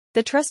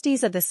The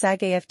trustees of the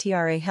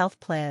SAG-AFTRA health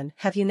plan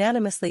have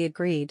unanimously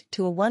agreed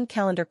to a 1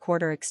 calendar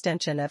quarter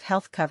extension of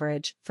health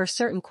coverage for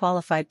certain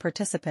qualified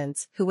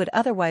participants who would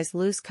otherwise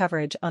lose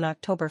coverage on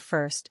October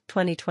 1,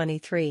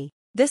 2023.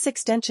 This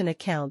extension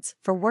accounts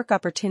for work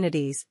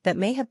opportunities that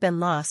may have been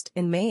lost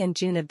in May and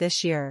June of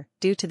this year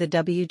due to the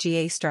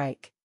WGA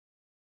strike.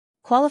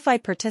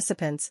 Qualified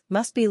participants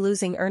must be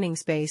losing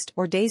earnings-based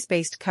or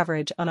days-based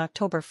coverage on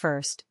October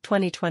 1,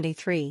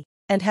 2023.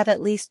 And have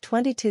at least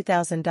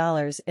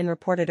 $22,000 in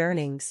reported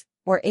earnings,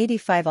 or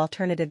 85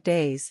 alternative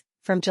days,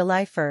 from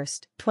July 1,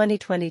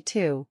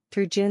 2022,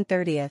 through June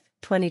 30,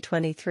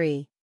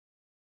 2023.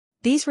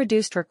 These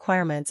reduced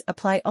requirements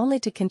apply only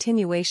to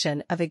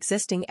continuation of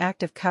existing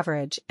active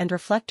coverage and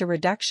reflect a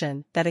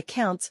reduction that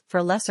accounts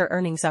for lesser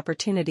earnings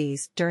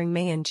opportunities during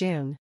May and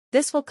June.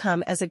 This will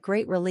come as a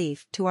great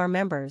relief to our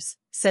members,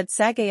 said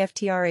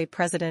SAG-AFTRA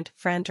President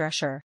Fran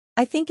Drescher.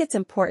 I think it's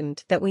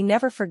important that we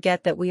never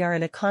forget that we are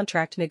in a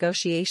contract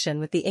negotiation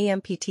with the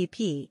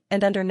AMPTP,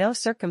 and under no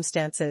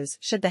circumstances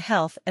should the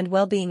health and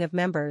well-being of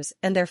members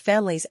and their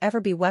families ever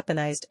be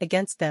weaponized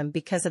against them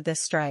because of this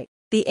strike.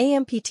 The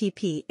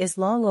AMPTP is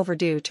long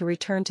overdue to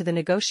return to the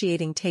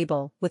negotiating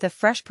table with a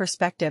fresh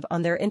perspective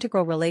on their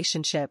integral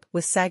relationship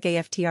with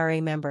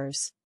SAG-AFTRA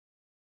members.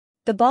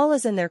 The ball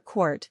is in their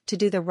court to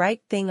do the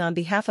right thing on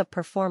behalf of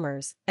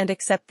performers and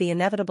accept the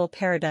inevitable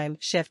paradigm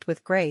shift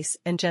with grace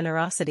and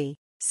generosity.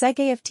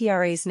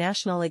 SAG-AFTRA's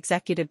National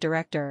Executive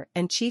Director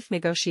and Chief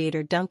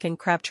Negotiator Duncan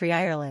Crabtree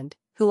Ireland,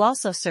 who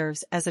also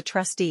serves as a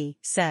trustee,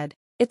 said,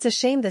 "It's a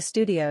shame the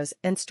studios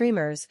and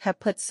streamers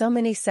have put so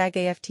many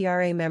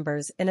SAG-AFTRA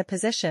members in a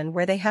position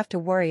where they have to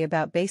worry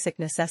about basic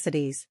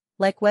necessities,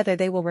 like whether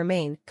they will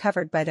remain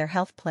covered by their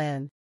health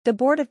plan." The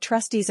Board of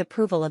Trustees'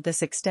 approval of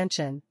this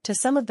extension to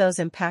some of those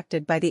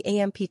impacted by the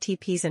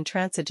AMPTP's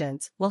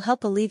intransigence will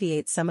help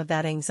alleviate some of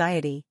that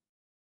anxiety.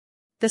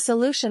 The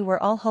solution we're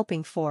all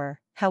hoping for,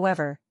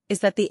 however, is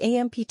that the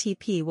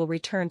AMPTP will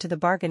return to the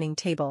bargaining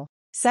table.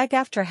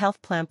 SAG-AFTRA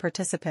health plan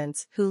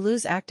participants who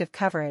lose active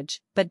coverage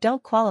but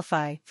don't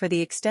qualify for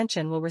the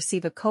extension will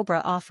receive a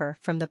COBRA offer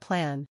from the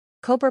plan.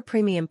 COBRA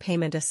premium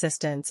payment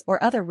assistance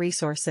or other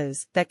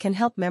resources that can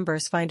help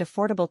members find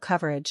affordable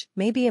coverage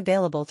may be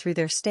available through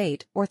their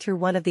state or through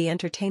one of the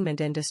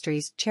entertainment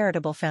industry's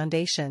charitable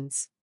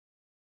foundations.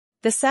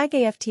 The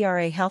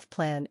SAG-AFTRA health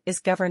plan is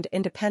governed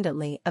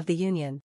independently of the union.